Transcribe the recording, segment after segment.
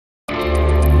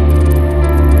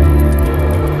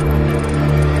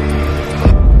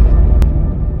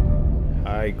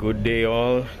Good day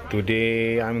all.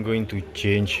 Today I'm going to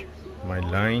change my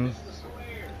line.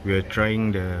 We are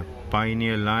trying the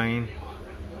Pioneer line,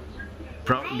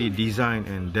 proudly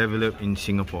designed and developed in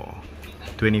Singapore.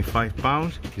 25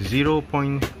 pounds,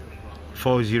 0.40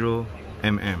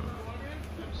 mm.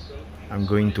 I'm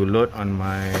going to load on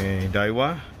my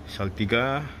Daiwa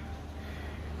Saltiga.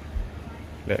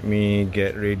 Let me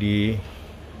get ready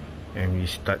and we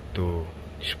start to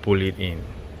spool it in.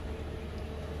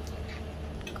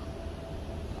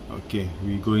 Okay,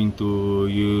 we're going to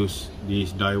use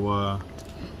this Daiwa,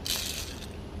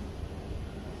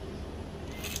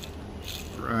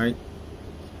 right?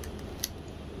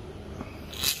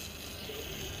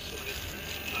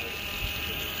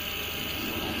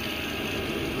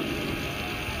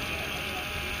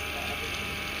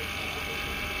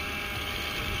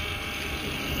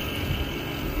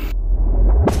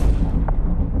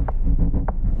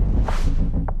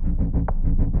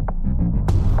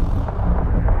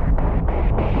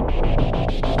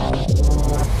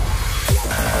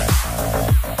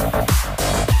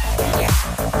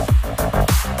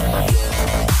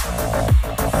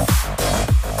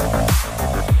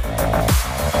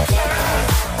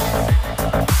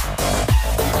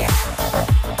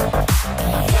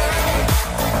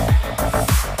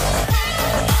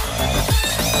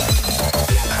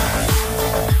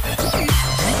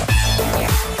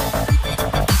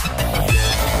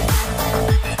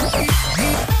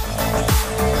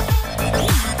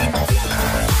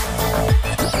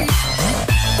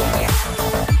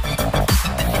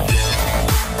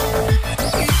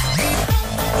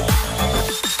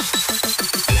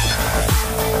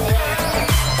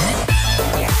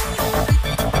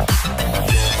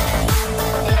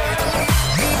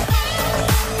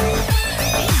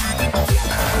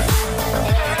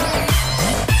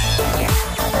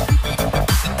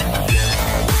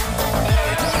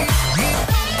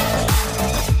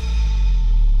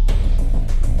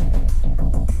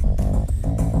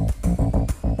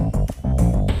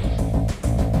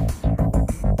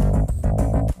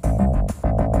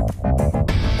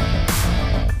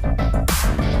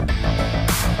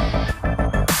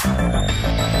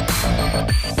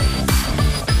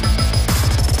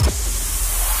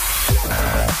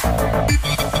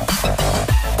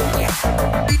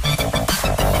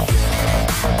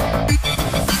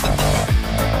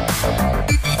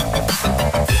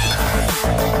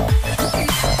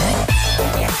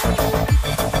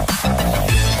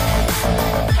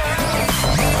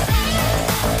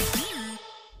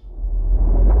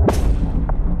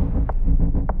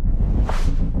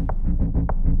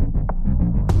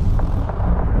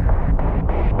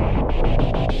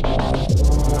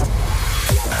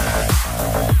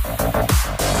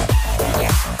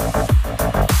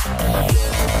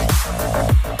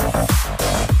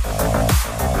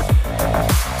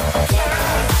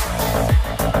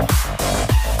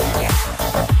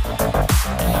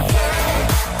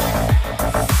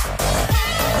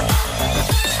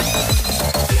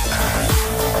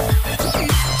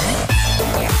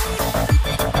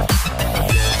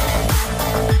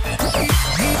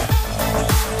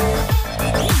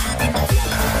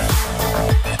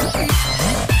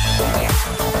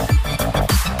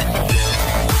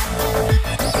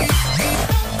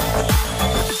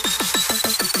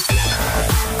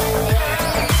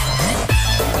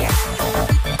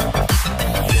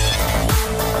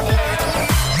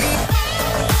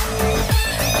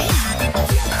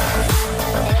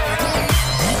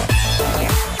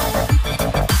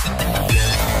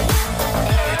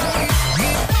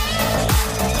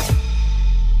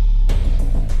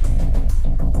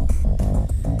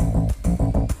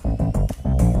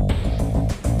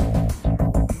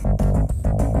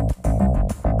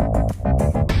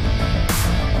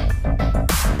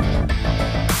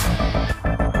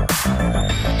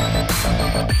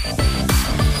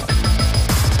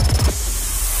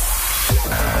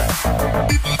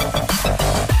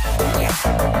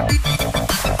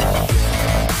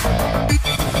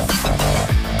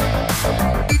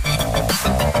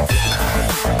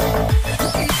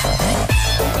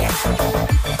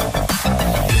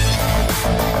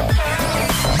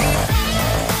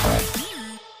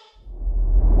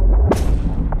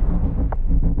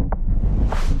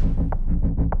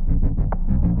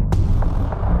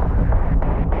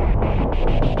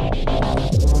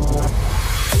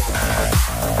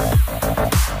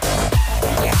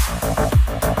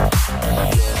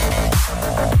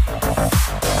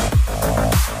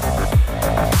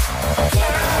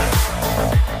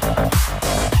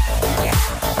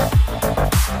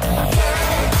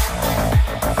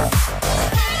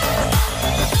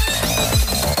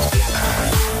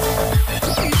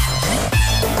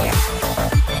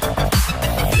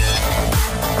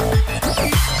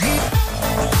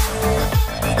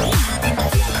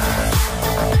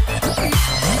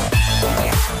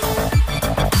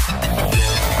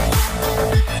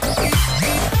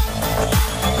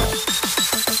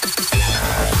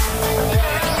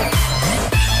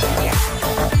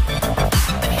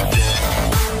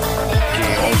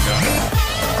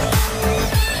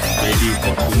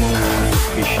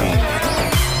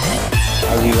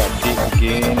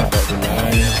 again about the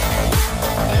line,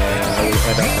 and I will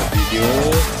add up a video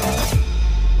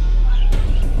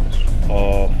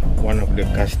of one of the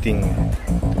casting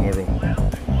tomorrow.